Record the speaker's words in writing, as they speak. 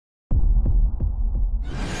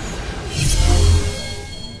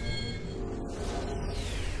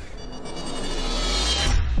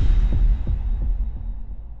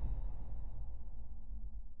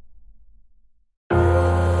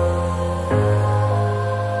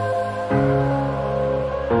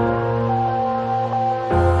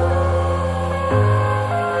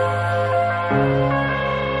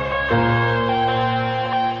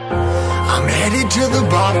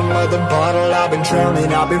I've been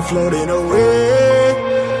drowning, I've been floating away.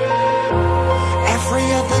 Every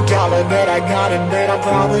other dollar that I got in bed, I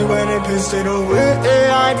probably went and pissed it away.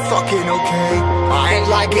 I ain't fucking okay, I ain't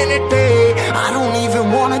liking it, babe. I don't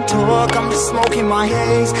even wanna talk, I'm just smoking my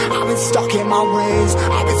haze. I've been stuck in my ways,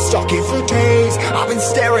 I've been stuck here for days. I've been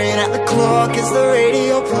staring at the clock as the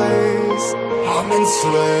radio plays. I'm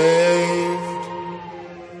enslaved.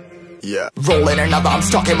 Yeah, rolling another, I'm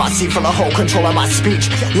stuck in my seat, full of whole control of my speech.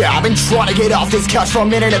 Yeah, I've been trying to get off this couch for a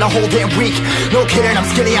minute and a whole damn week. No kidding, I'm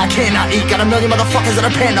skinny, I cannot eat. Got a million motherfuckers that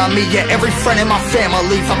depend on me. Yeah, every friend in my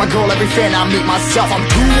family, from a girl, every fan I meet myself. I'm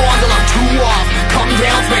too on till I'm too off. Come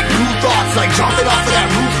down to make new thoughts, like jumping off of that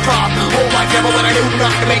rooftop. Whole life ever when I do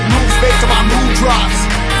nothing to make moves based on my mood drops.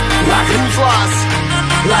 Like who's lost?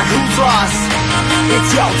 Like who's lost? It's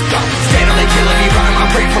yours, steadily killing me, running my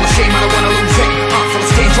brain full of shame, I don't wanna lose it. Full of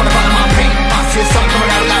stage, trying to find my pain. I see the sun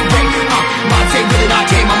coming out of that rain. My day really not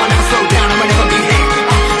game, I'ma never slow down, I'ma never behave.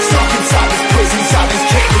 Stuck inside this prison, inside this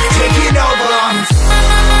cage, it's taking over.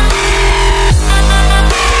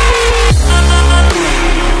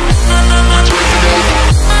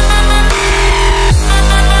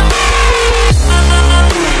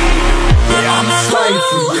 Yeah, I'm a slave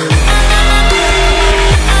for you.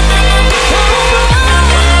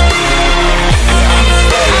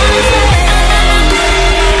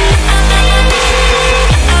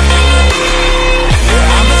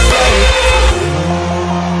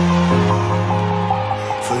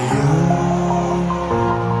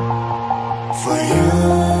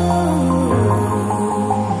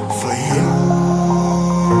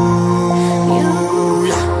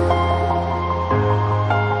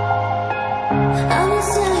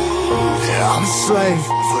 Slave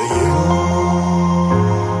for you.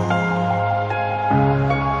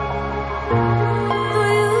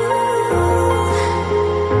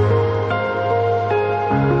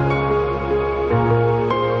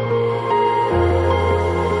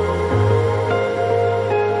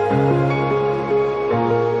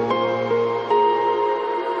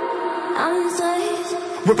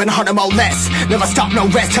 Ripping harder, more less. Never stop, no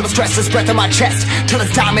rest. Till the stress is breath in my chest. Till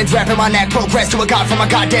it's diamonds wrapping my neck. Progress to a god from a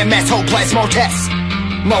goddamn mess. Hopeless, more tests,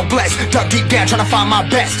 more blessed. Dug deep down, trying to find my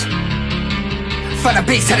best. Find a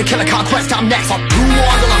beast, had to kill a conquest. I'm next. I'm too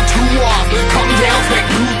on till I'm too off. Come down, make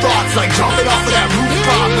new thoughts, like jumping off of that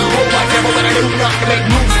rooftop. Whole life ever when I do nothing to make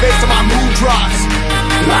moves based on my mood drops.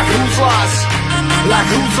 Like who's lost? Like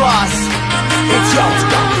who's lost? It's yours,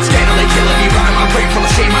 steadily killing me, running my brain full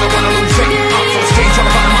of shame, I don't wanna lose it. I'm full of stage, trying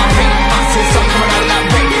to find my pain. I see the sun coming out of that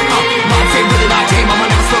rain. My day really not